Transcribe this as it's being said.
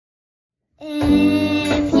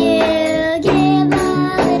If you give a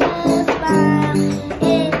little smile,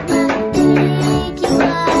 it might take you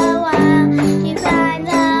a while to find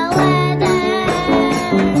the weather.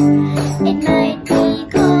 It might be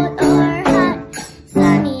cold or hot,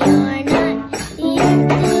 sunny or not. The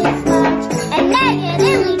earth is large and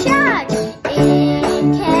negatively charged. It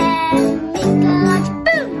can make a large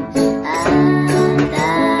boom of thunder.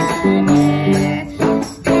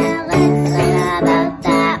 Now let's learn about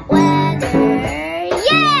that weather.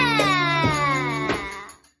 Yeah!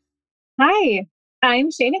 Hi, I'm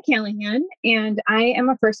Shayna Callahan, and I am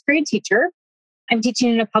a first grade teacher. I'm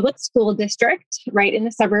teaching in a public school district right in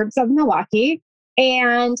the suburbs of Milwaukee.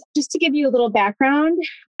 And just to give you a little background,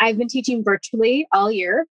 I've been teaching virtually all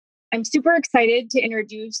year. I'm super excited to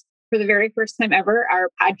introduce for the very first time ever our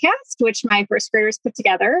podcast, which my first graders put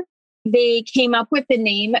together. They came up with the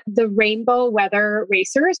name, the Rainbow Weather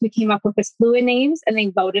Racers. We came up with a slew of names and they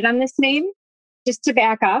voted on this name. Just to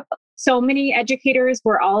back up, so many educators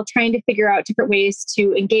were all trying to figure out different ways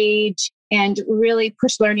to engage and really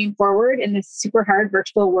push learning forward in this super hard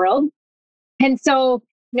virtual world. And so,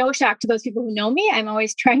 no shock to those people who know me, I'm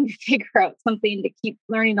always trying to figure out something to keep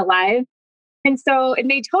learning alive. And so it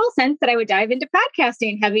made total sense that I would dive into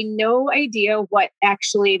podcasting, having no idea what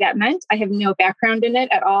actually that meant. I have no background in it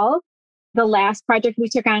at all. The last project we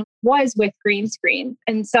took on was with green screen.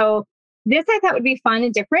 And so this I thought would be fun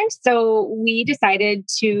and different. So we decided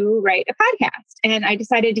to write a podcast. And I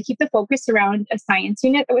decided to keep the focus around a science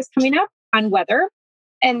unit that was coming up on weather.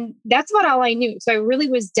 And that's about all I knew. So I really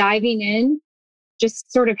was diving in,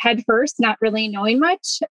 just sort of head first, not really knowing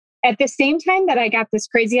much. At the same time that I got this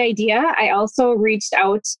crazy idea, I also reached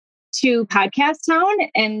out to Podcast Town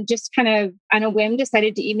and just kind of on a whim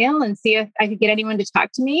decided to email and see if I could get anyone to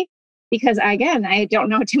talk to me. Because again, I don't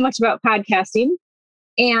know too much about podcasting.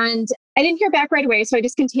 And I didn't hear back right away. So I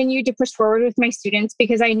just continued to push forward with my students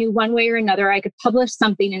because I knew one way or another I could publish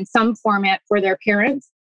something in some format for their parents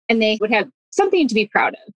and they would have something to be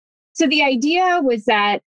proud of. So the idea was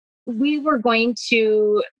that we were going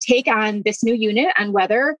to take on this new unit on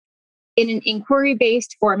weather in an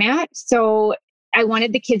inquiry-based format. So I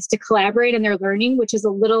wanted the kids to collaborate in their learning, which is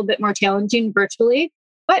a little bit more challenging virtually,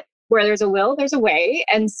 but where there's a will, there's a way.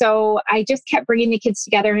 And so I just kept bringing the kids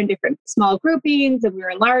together in different small groupings, and we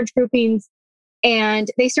were in large groupings. And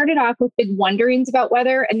they started off with big wonderings about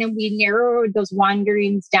weather, and then we narrowed those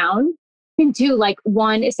wonderings down into like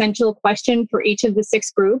one essential question for each of the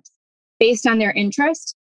 6 groups based on their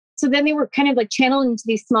interest. So then they were kind of like channeled into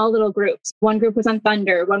these small little groups. One group was on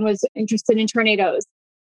thunder, one was interested in tornadoes.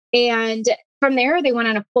 And from there, they went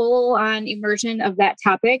on a full-on immersion of that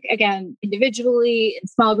topic, again, individually, in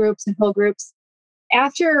small groups and whole groups.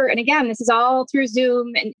 After, and again, this is all through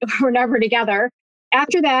Zoom and we're never together.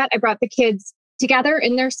 After that, I brought the kids together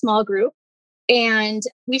in their small group and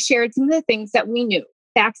we shared some of the things that we knew,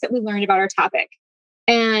 facts that we learned about our topic.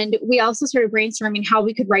 And we also started brainstorming how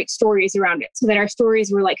we could write stories around it so that our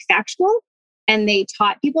stories were like factual and they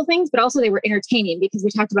taught people things, but also they were entertaining because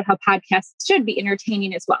we talked about how podcasts should be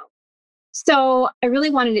entertaining as well. So I really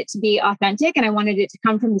wanted it to be authentic and I wanted it to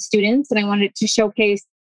come from the students and I wanted it to showcase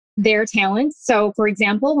their talents. So for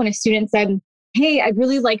example, when a student said, hey, I'd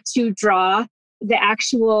really like to draw the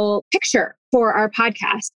actual picture for our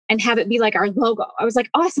podcast and have it be like our logo. I was like,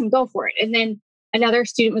 awesome, go for it. And then another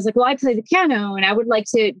student was like, well, I play the piano and I would like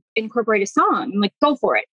to incorporate a song. I'm like, go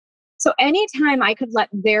for it. So anytime I could let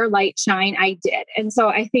their light shine, I did. And so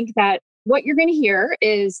I think that what you're going to hear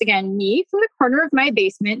is, again, me from the corner of my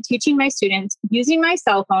basement, teaching my students, using my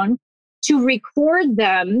cell phone to record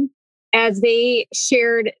them as they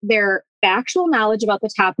shared their factual knowledge about the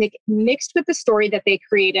topic mixed with the story that they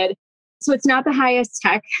created. So it's not the highest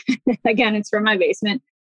tech. Again, it's from my basement.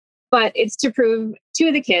 But it's to prove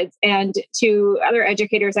to the kids and to other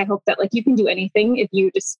educators, I hope that like you can do anything if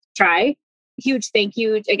you just try. Huge thank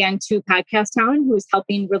you again to Podcast Town, who is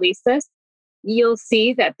helping release this. You'll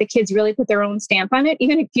see that the kids really put their own stamp on it.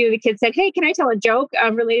 Even a few of the kids said, hey, can I tell a joke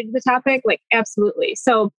related to the topic? Like, absolutely.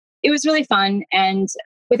 So it was really fun. And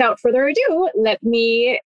without further ado, let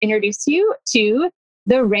me introduce you to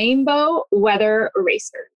the Rainbow Weather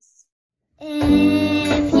Racers.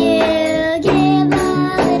 If you give